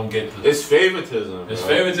niggas that don't get the... It's favoritism, It's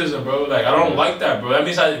favoritism, bro. Like, I don't like that, bro. That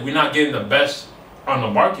means we're not getting the best on the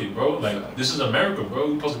market, bro. Like, this is America, bro.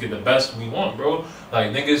 We're supposed to get the best we want, bro.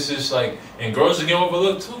 Like, niggas just, like... And girls are getting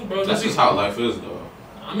overlooked, too, bro. That's just how life is, though.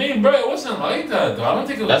 I mean, bro, it wasn't like that, though. I don't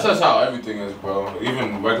think it was... That's just how everything is, bro.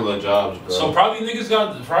 Even regular jobs, bro. So probably these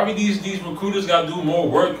recruiters got to do more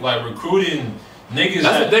work, like recruiting niggas.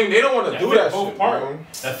 That's the thing. They don't want to do that both shit, parts.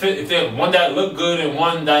 bro. That fit, if they one that look good and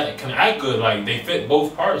one that can act good, like they fit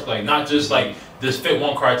both parts. Like not just like this fit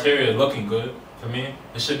one criteria looking good. For me,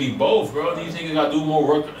 it should be both, bro. These niggas got to do more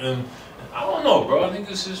work and... I don't know, bro. I think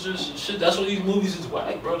this is just shit. That's what these movies is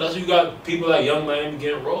whack, bro. That's what you got people like Young Miami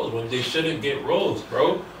getting roles when they shouldn't get roles,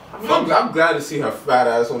 bro. I'm glad to see her fat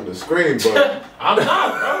ass on the screen, but I'm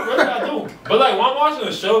not, bro. Really, I don't. But like when I'm watching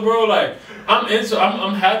a show, bro, like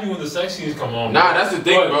I'm happy when the sex scenes come on. Nah, that's the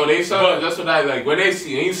thing, bro. They saw that's what I like when you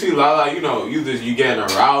see Lala, you know, you getting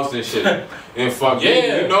aroused and shit, and fuck,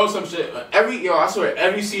 you know some shit. I swear,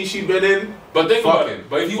 every scene she been in. But think about it.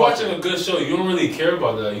 But if you're watching a good show, you don't really care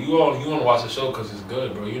about that. You want to watch the show because it's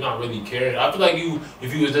good, bro. You're not really caring. I feel like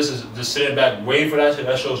if you was just sitting back waiting for that shit,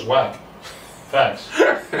 that show's whack. Facts.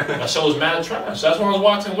 That show's mad trash. That's when I was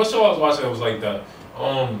watching. What show I was watching that was like that?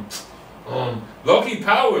 Low-key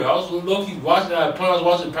Power. I was low-key watching that. I was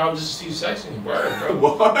watching Power just to see sex in bro.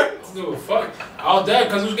 What? I don't give a fuck. I was dead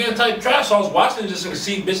because it was getting type trash. So I was watching it just to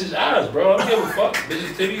see bitches' ass, bro. I don't give a fuck.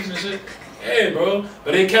 Bitches' titties and shit. Hey, bro.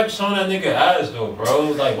 But they kept showing that nigga ass, though, bro.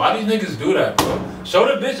 Like, why these niggas do that, bro? Show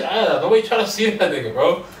the bitch ass. Nobody trying to see that nigga,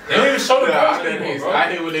 bro. They don't even show the girls anymore, bro.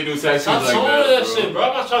 I hate when they do sex scenes like that, that shit, bro.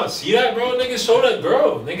 I'm not trying to see that, bro. Nigga, show that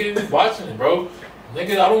girl. Nigga, be watching it, bro.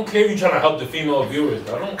 Nigga, I don't care if you trying to help the female viewers,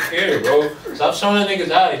 bro. I don't care, bro. Stop showing that nigga's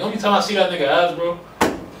ass. Don't be telling I see that nigga ass, bro.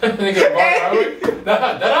 Nigga,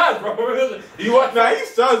 that ass, bro. You watch? Nah, he's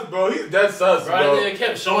sus, bro. He's dead sus, bro. They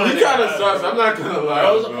kept showing that nigga. He kind of sus. I'm not gonna lie.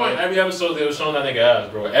 That was the point. Every episode they were showing that nigga ass,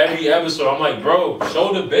 bro. Every episode, I'm like, bro,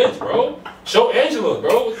 show the bitch, bro. Show Angela,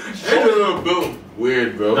 bro. Angela built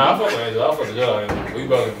weird, bro. Nah, I fuck with Angela. I fuck with y'all. We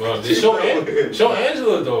bugging, bro. Show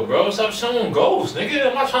Angela though, bro. Stop showing ghosts, nigga.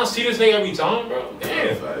 I'm not trying to see this nigga every time, bro.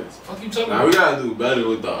 Damn. Fuck you talking about? Nah, we gotta do better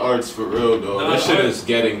with the arts for real, though. This shit is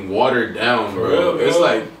getting watered down, bro. Real, it's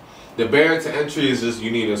like. The barrier to entry is just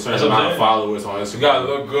you need a certain amount of followers on Instagram. You gotta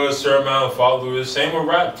look good, certain amount of followers. Same with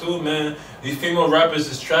rap too, man. These female rappers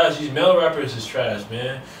is trash. These male rappers is trash,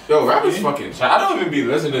 man. Yo, rap is fucking trash. I don't even be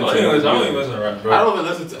listening to. I don't even listen to rap, bro. I don't even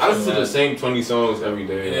listen to. I listen to the same 20 songs every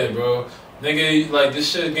day. Yeah, bro. Nigga, like this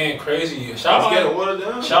shit getting crazy. Shout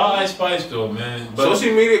out Ice Spice though, man. But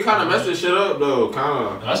social media kind of messed this shit up though, kind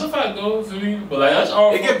of. That's a fact though for me. But like that's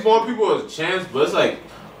all. It give more people a chance, but it's like.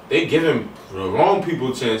 They giving the wrong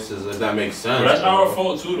people chances, if that makes sense. But that's our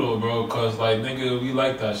fault too, though, bro. Cause like nigga, we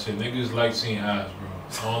like that shit. Niggas like seeing ass, bro.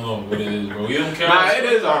 I don't know what it is, bro. We don't care. Nah, it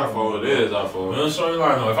is our fault. It is our fault. No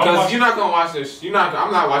storyline though. Because you're not gonna watch this. I'm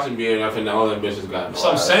not watching BMF and all them bitches got. That's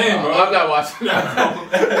what I'm saying, bro. I'm not watching that.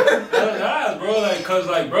 Nah, bro. Like, cause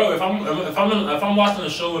like, bro, if I'm watching a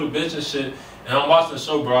show with a bitch and shit, and I'm watching the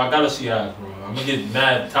show, bro, I gotta see ass, bro. I'm gonna get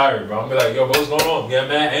mad tired, bro. I'm gonna be like, yo, bro, what's going on? Get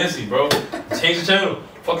mad antsy, bro. Change the channel.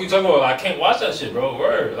 Fuck you talking about? Like, I can't watch that shit, bro.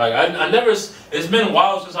 Word. Like, I never. It's been a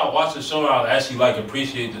while since I watched the show and I actually like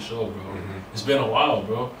appreciate the show, bro. It's been a while,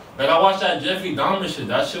 bro. Like, I watched that Jeffrey Dahmer shit.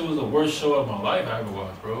 That shit was the worst show of my life I ever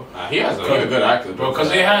watched, bro. He has a good actor, bro. Because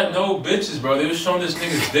they had no bitches, bro. They was showing this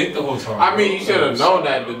nigga's dick the whole time. I mean, you should have known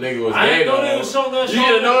that the nigga was gay. I didn't know they was showing that. You should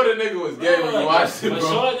have known the nigga was gay when you watched it, bro. But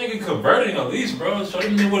show that nigga converting at least, bro. Show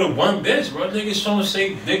them nigga with a one bitch, bro. Nigga showing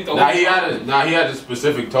fake dick the whole time. He had a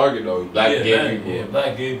specific target though. Black gay people. Yeah,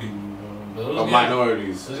 black gay people.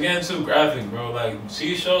 Minorities. It's getting too graphic, bro. Like,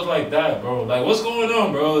 see shows like that, bro. Like, what's going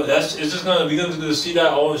on, bro? It's just gonna be good to see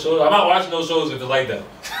that all the shows. I'm not watching those shows if it's like that.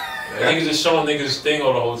 Niggas just showing niggas thing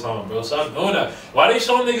all the whole time, bro. Stop doing that. Why they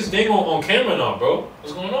showing niggas thing on camera now, bro?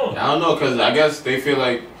 What's going on? I don't know, cause I guess they feel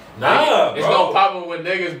like bro. It's no problem with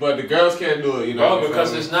niggas, but the girls can't do it, you know. Bro,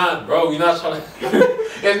 because it's not, bro. You're not trying to.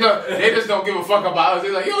 They just don't give a fuck about us.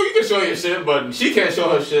 They're like, yo, you can show your shit, but she can't show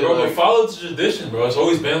her shit. Bro, like, but follow the tradition, bro. It's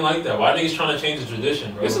always been like that. Why niggas trying to change the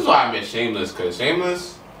tradition, bro? This is why I miss Shameless, cause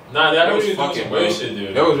Shameless. Nah, that was fucking weird shit,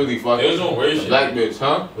 dude. That was really fucking. They was doing weird shit. Black bitch,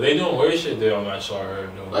 huh? But they doing weird shit there on that show, I heard,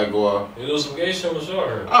 though. Like what? They doing some gay shit on the show, I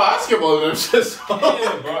heard. Oh, I skip all of them shit.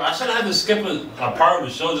 Yeah, bro. I shouldn't have to skip a part of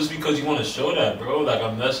the show just because you want to show that, bro. Like,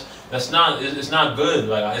 that's not. It's not good.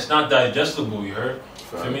 Like, it's not digestible. You heard?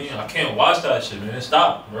 I mean, I can't watch that shit, man.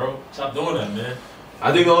 Stop, bro. Stop doing that, man.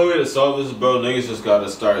 I think the only way to solve this, bro, niggas just gotta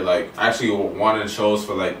start like actually wanting shows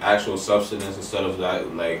for like actual substance instead of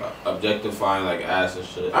that like objectifying like ass and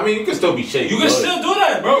shit. I mean, you can still be shit. You can still do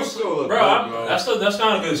that, bro. You can still look bro, good, bro. That's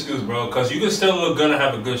not a good excuse, bro. Because you can still look good and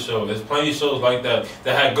have a good show. There's plenty of shows like that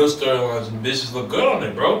had good storylines and bitches look good on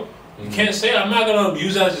it, bro. You can't say I'm not gonna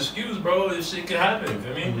use that as an excuse, bro. This shit can happen. You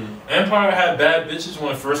feel me? Empire had bad bitches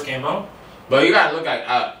when it first came out. But you gotta look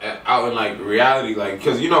out in like reality, like,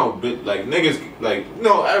 cause you know, like niggas, like, you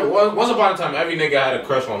know, once upon a time, every nigga had a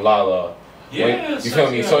crush on Lala. Yeah, like, you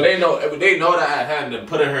feel me? So they know that I had to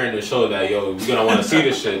putting her in the show that yo, you gonna want to see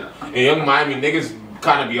this shit. And Young Miami niggas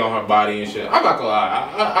kind of be on her body and shit. I'm not gonna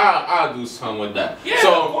lie, I'll do something with that. Yeah,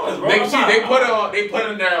 so of course, bro. they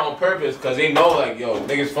put it there on purpose cause they know like yo,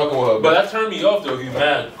 niggas fucking with her. But that turned me off though. If you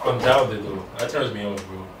mad untalented though, that turns me off,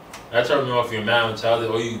 bro. That turned me off. You're mad untalented.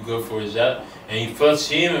 All you good for is that. And you felt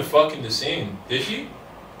she even fucking the scene, did she?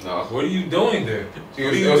 No. What are you doing there?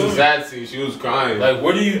 It was a sad scene. She was crying. Like,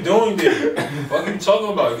 what are you doing there? Fuck you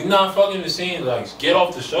talking about? If you're not fucking the scene, like, get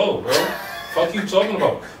off the show, bro. Fuck you talking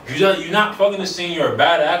about? You're not fucking the scene. You're a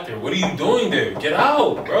bad actor. What are you doing there? Get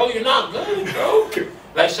out, bro. You're not good, bro.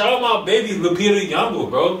 Like, shout out my baby Lupita Nyong'o,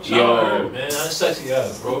 bro. Shout out her, man. That's sexy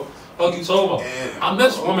ass, bro. Fuck you talking about? I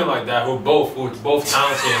miss women like that who both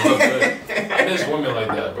talented and look good. I miss women like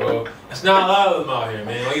that, bro. It's not a lot of them out here,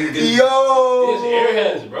 man. Like, they just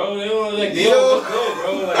airheads, bro. They don't look good,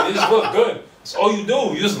 bro. Like, they just look good. That's all you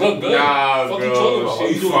do. You just look good. Nah, fuck bro. you talking about?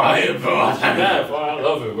 She's fire, bro. She's bad, bro. I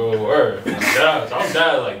love her, bro. Word. I'm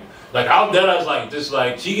dead, I'm dead as like just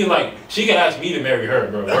like she can ask me to marry her,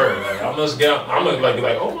 bro. Word. Like I'm gonna like be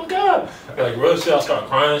like, oh my god. Like real shit, I'll start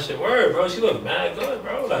crying and shit. Word, bro. She look mad good,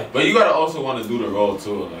 bro. Like, but you gotta also want to do the role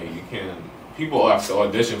too. Like you can't. People have to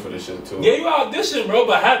audition for this shit too. Yeah, you audition, bro,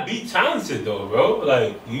 but be talented though, bro.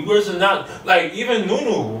 Like you wasn't not like even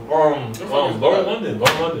Nunu, Lauren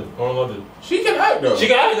London. She can act though. She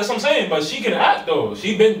can act. That's what I'm saying. But she can act though.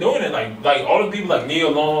 She been doing it. Like all the people like Nia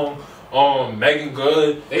Long. Megan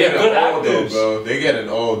Good, they're good actors. Though, bro. They getting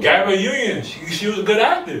old. Gabrielle Union, she was a good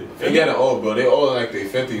actor. They getting old, bro. They all in like their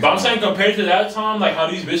 50s. But I'm saying compared to that time, like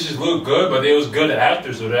how these bitches look good, but they was good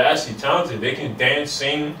actors, so they're actually talented. They can dance,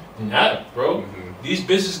 sing, and act, bro. These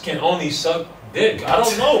bitches can only suck dick. I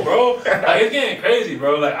don't know, bro. Like it's getting crazy,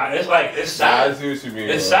 bro. It's sad. I see what you mean.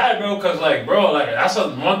 It's sad, bro, because that's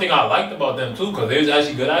one thing I liked about them too, because they was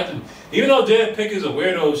actually good actors. Even though Jada Pinkett is a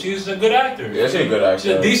weirdo, she's a good actor. Yeah, she's a good actor.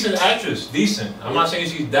 She's a decent actress. Decent. I'm not saying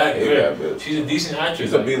she's that good. Yeah, she's a decent actress.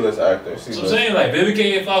 She's a B-list actor. So I'm saying, like,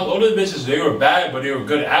 Vivica A. Fox, all those bitches, they were bad, but they were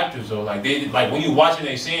good actors, though. Like, when you watching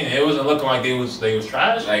they scene, it wasn't looking like they was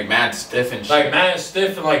trash. Like, mad stiff and shit. Like, mad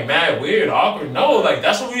stiff and, like, mad weird, awkward. No, like,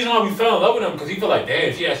 that's the reason why we fell in love with them, because he felt like,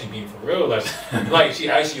 damn, she actually being for real. Like, she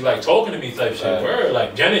actually, like, talking to me type shit. Word.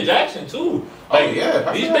 Like, Janet Jackson, too. Like,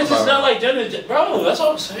 yeah. These bitches not like Janet Jackson. Bro, that's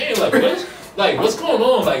what I'm saying. Like, Like, what's going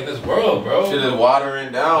on, like, in this world, bro? Shit is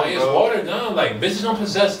watering down, like, bro. It's watered down. Like, bitches don't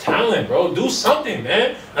possess talent, bro. Do something,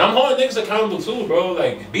 man. And I'm holding niggas accountable, too, bro.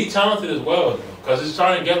 Like, be talented as well, bro. Because it's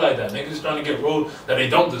trying to get like that. Niggas trying to get ruled that they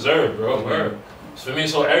don't deserve, bro. Mm-hmm. For me,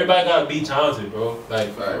 so everybody gotta be talented, bro. Like,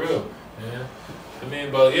 for real, man. I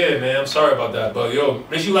mean, but yeah, man, I'm sorry about that. But yo,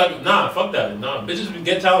 make sure you like, nah, fuck that. Nah, bitches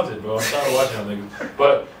get talented, bro. I'm tired of watching y'all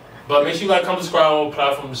niggas. But make sure you like, come subscribe on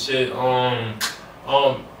platform and shit.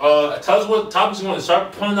 Tell us what topics you want to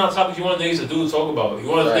start putting out topics you want niggas to do talk about. You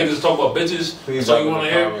want niggas to talk about bitches, please so you want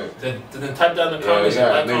to hear, then type that in the comments.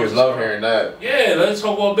 Yeah, niggas love hearing that. Yeah, let's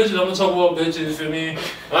talk about bitches. I'm gonna talk about bitches. You feel me?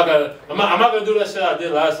 I'm not gonna do that shit I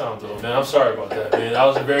did last time though, man. I'm sorry about that, man. That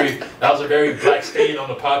was a very black stain on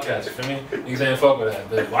the podcast. You feel me? Niggas ain't fuck with that.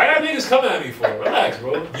 But why y'all niggas coming at me for? Relax,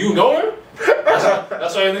 bro. You know her?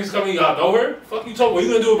 That's why niggas coming. Y'all know her? Fuck you talking. What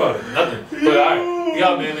you gonna do about it? Nothing. But alright, we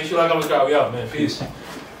out, man. Make sure you like, comment, subscribe. We out, man. Peace.